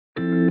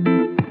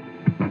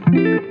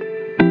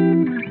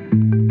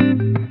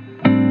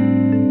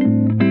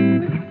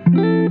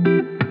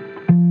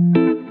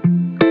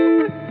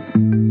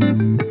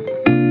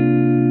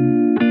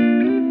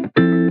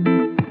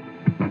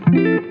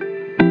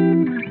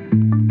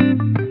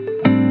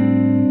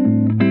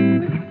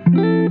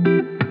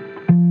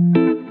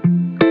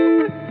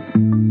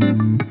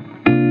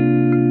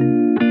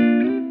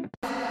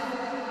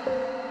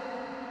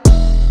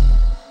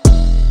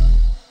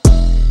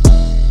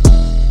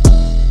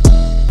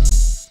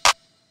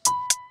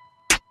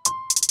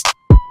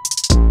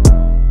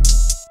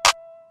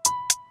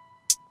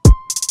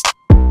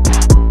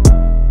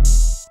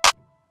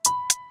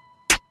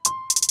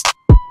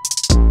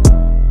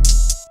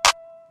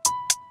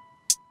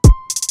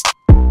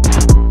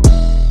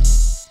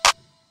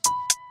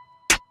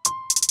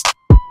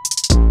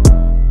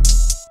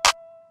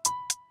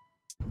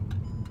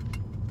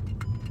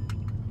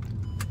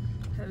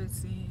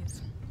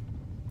besties,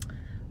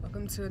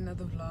 welcome to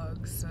another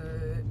vlog. So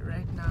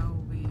right now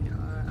we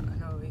are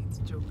on our way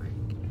to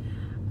Joburg.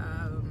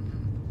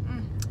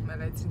 My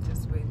lighting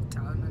just went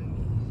down on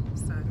me,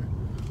 son.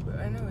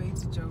 We're on our way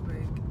to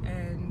Joburg,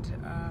 and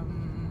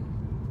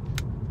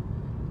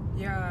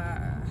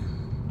yeah,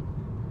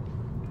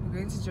 we're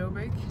going to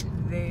Joburg.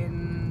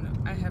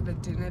 Then I have a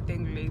dinner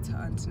thing later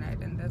on tonight,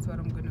 and that's what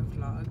I'm gonna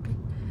vlog.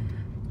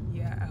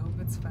 Yeah, I hope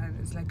it's fun.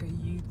 It's like a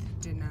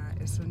youth dinner,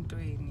 so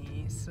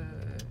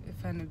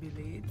if I'm be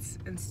late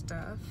and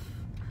stuff.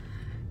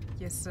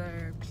 Yes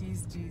sir,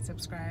 please do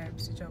subscribe,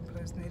 switch on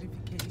post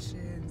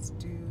notifications,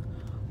 do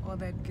all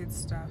that good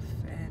stuff,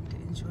 and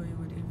enjoy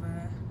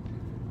whatever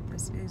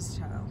this is,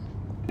 child.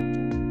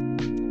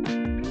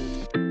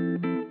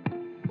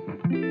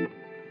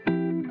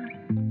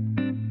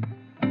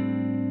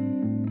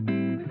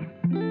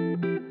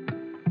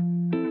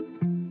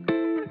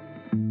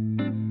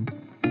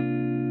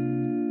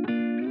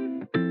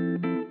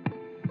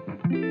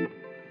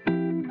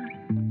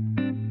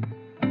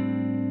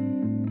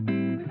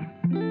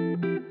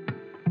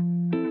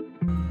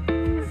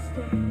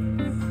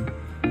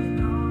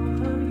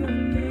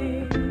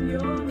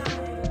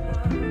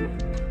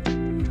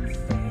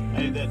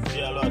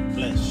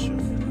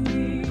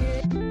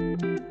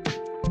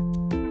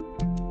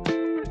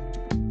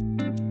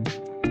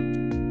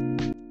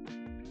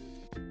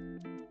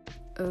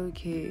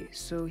 Okay,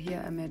 so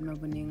here I'm at my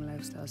Minenhle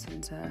Lifestyle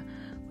Center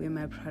where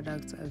my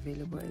products are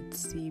available at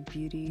C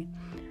Beauty.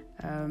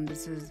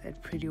 This is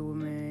at Pretty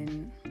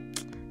Woman.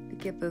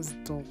 Look at this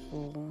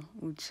doll,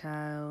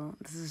 child.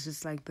 This is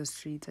just like the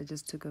streets. I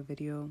just took a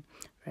video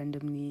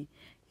randomly.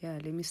 Yeah,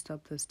 let me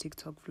stop this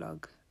TikTok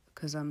vlog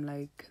because I'm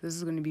like, this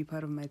is going to be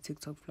part of my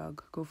TikTok vlog.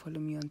 Go follow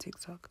me on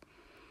TikTok.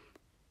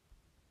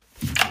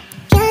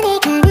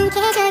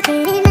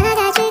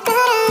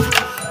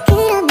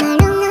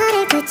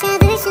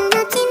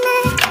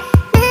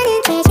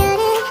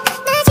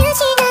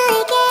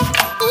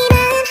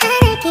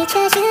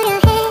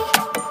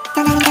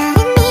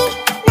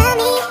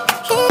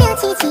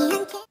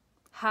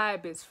 Hi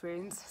best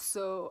friends,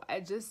 so I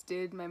just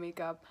did my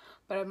makeup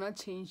but I've not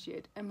changed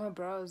yet, and my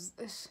brows,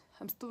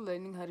 I'm still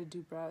learning how to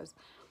do brows,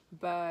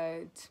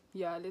 but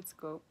yeah, let's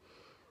go.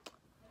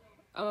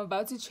 I'm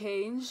about to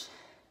change.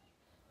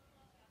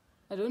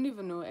 I don't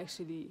even know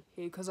actually,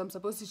 hey, because I'm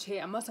supposed to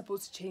change. I'm not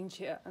supposed to change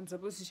here. I'm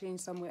supposed to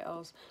change somewhere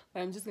else,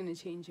 but I'm just gonna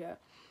change here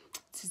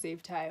to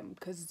save time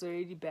because it's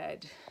already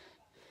bad.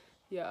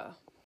 Yeah.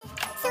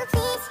 So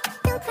please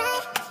don't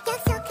cry.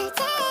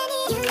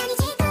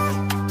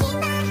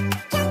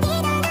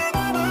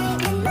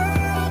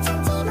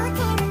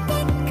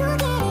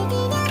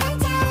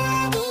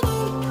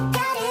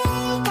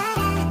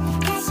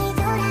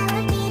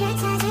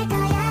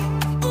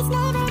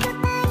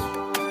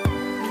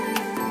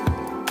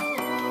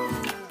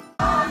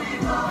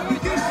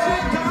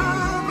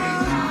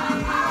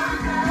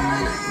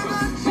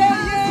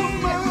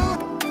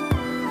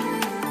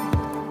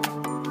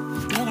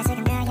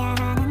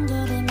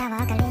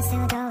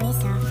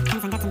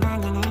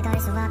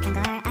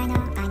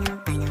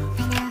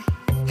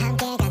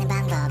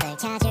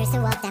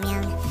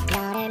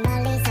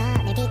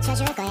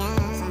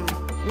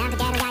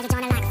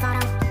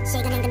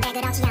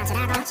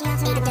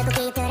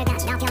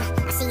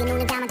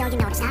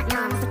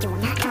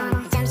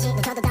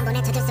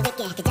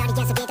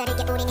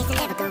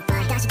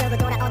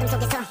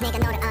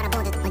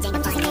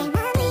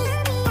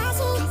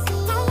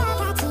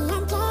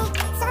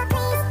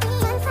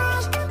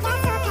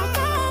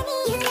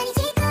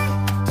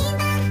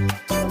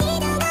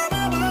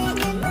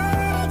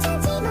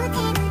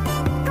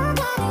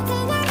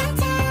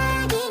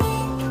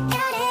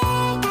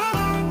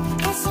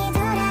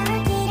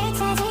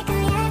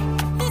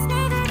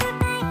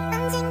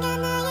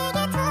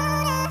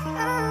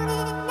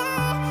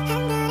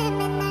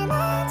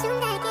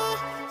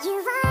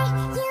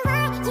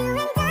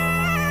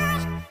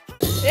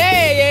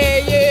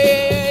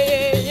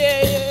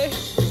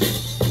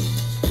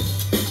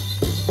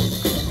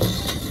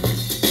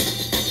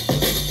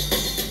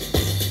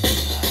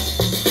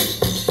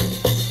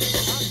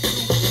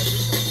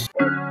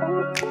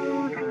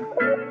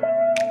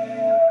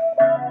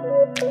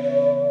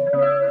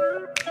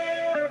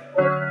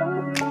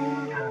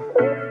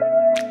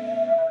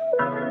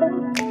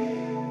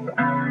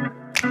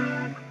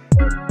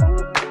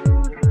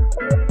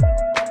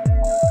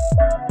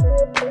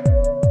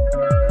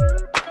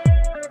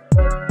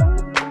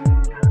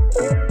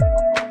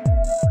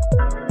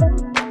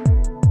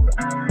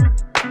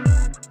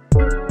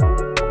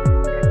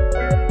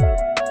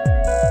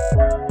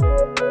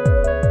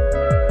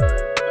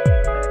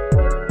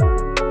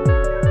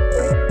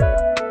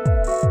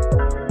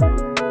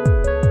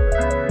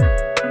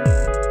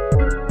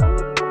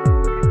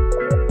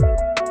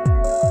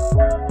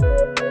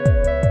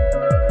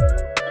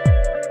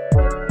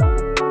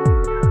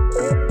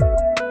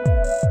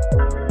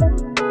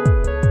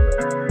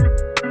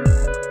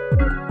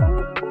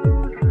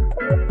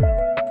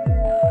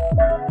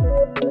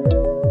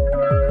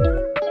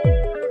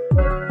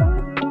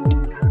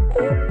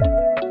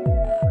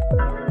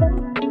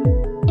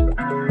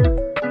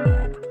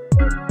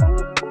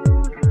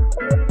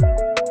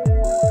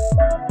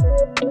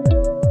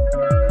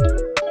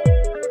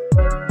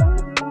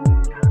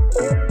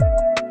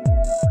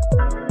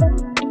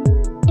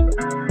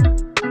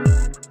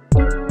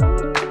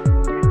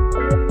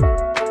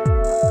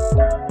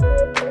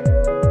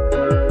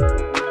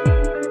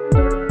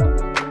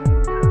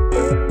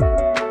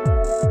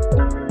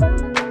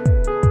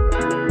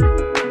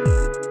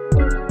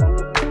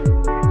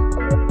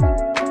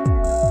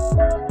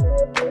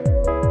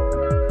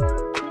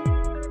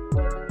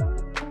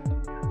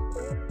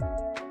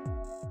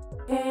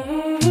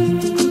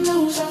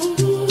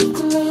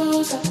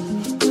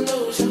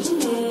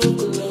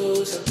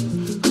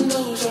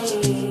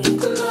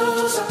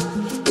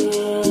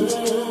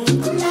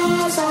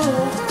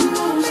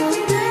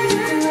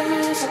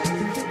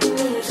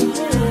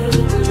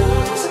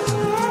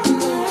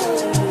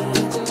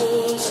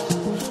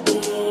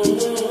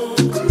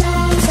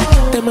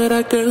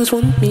 Other girls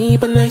want me,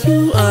 but now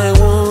you I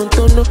want,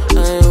 oh no,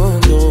 I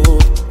want, oh.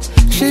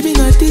 She be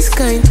not this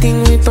kind thing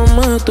with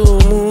tomato,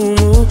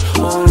 moo,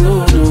 oh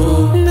no,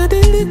 no. Now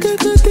they look at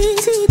the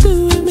things you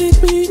do and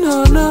make me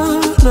no,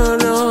 no, no,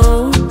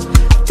 no.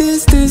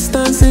 This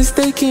distance is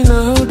taking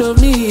a hold of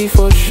me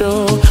for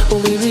sure. Oh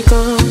baby,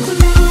 come,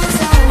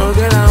 oh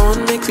girl, I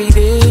want make me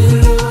day.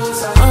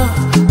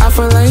 I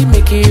feel like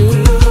making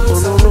you, oh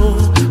no,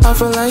 no. I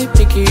feel like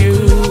making you,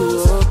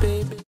 oh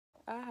baby.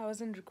 I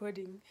wasn't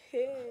recording.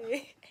 Hey.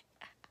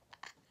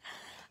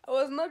 I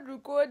was not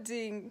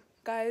recording.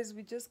 Guys,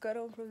 we just got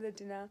home from the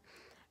dinner.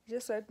 I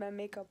just wiped my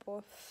makeup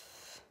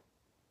off.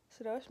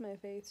 Should I wash my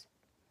face?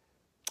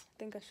 I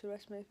think I should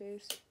wash my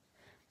face.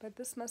 But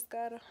this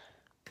mascara.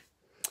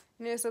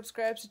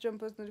 Subscribe to jump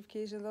post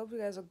notifications. I hope you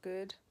guys are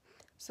good.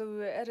 So we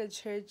were at a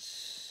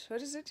church.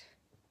 What is it?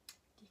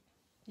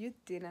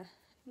 Youth dinner.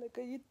 Like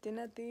a youth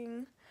dinner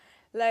thing.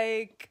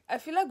 Like, I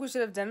feel like we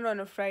should have done it on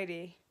a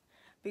Friday.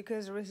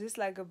 Because it was just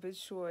like a bit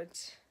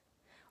short.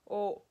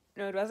 Oh,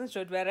 no, it wasn't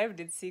short. We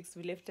arrived at 6.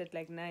 We left at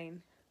like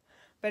 9.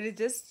 But it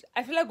just,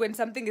 I feel like when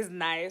something is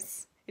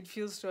nice, it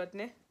feels short,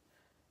 ne?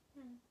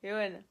 You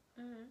wanna?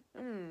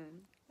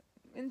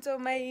 And so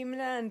my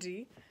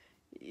imnandi,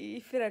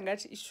 if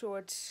it's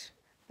short,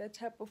 that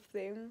type of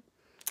thing.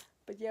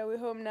 But yeah, we're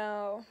home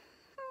now.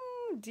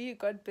 Do you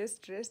got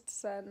best dressed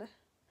son?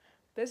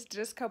 Best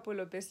dressed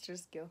couple or best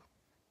dressed girl?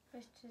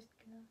 Best dressed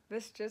girl.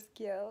 Best dressed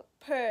girl.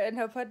 Her and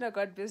her partner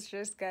got best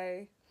dressed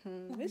guy.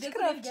 They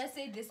could have just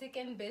said the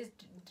second best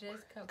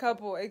dressed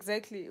couple,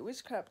 exactly.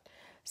 Witchcraft.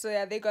 So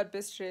yeah, they got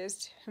best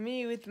dressed.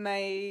 Me with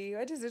my,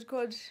 what is it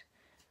called?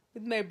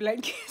 With my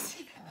blanket.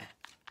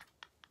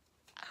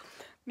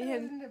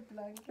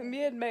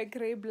 me and my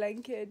grey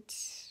blanket.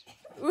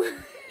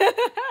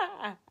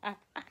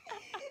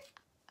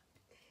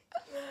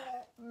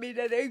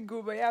 Mina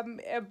nengubo yam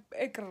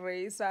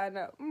grey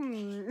sana.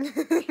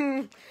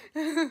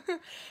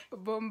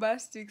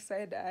 Bombastic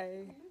side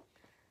eye.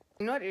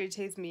 You know what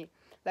irritates me?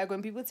 Like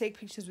when people take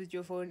pictures with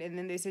your phone and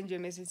then they send you a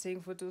message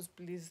saying photos,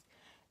 please.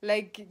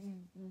 Like,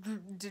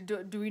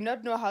 do we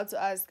not know how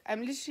to ask?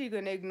 I'm literally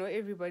going to ignore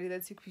everybody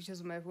that took pictures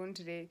with my phone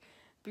today.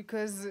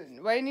 Because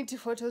why need to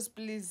photos,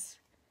 please?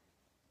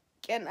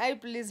 Can I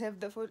please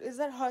have the photo? Is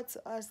that hard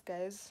to ask,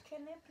 guys?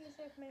 Can I please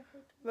have my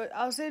photo? But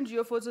I'll send you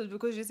your photos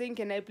because you're saying,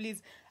 can I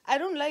please? I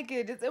don't like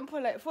it. It's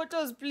impolite.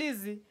 Photos,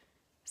 please.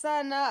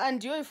 Sana,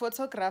 and you're a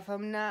photographer,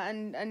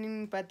 and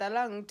in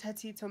Patalang,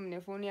 Tati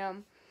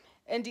Tomnephonium.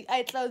 And the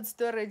iCloud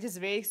storage is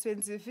very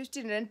expensive.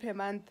 15 rand per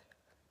month.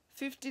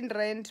 15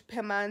 rand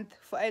per month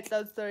for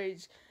iCloud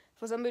storage.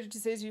 For somebody to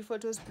say to you,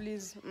 photos,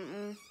 please.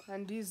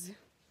 And these.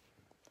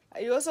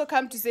 You also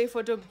come to say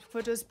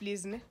photos,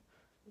 please, ne?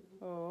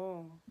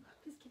 Oh.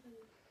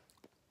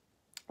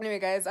 Anyway,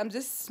 guys, I'm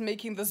just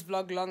making this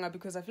vlog longer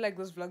because I feel like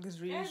this vlog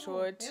is really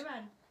short.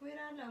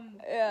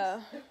 Yeah.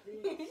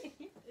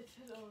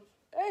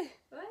 Hey.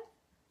 What?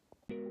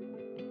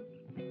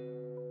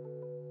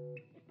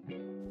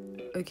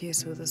 Okay,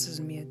 so this is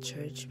me at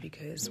church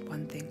because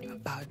one thing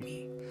about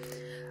me,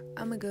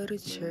 I'ma go to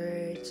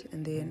church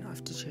and then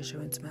after church I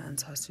went to my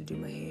aunt's house to do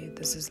my hair.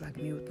 This is like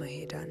me with my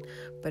hair done,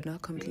 but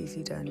not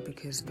completely done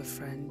because the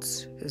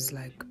front is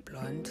like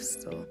blonde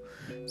still.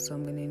 So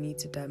I'm gonna need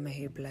to dye my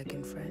hair black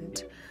in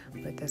front.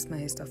 But that's my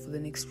hairstyle for the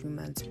next few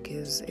months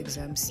because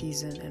exam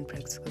season and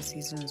practical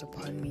season is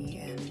upon me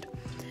and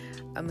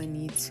I'm gonna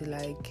need to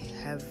like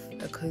have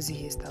a cozy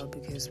hairstyle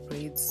because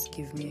braids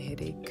give me a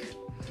headache.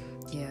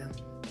 Yeah.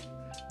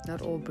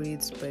 Not all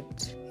braids,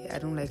 but yeah, I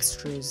don't like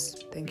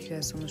straws. Thank you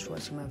guys so much for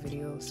watching my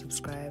video.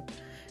 Subscribe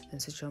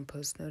and switch on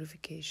post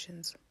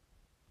notifications.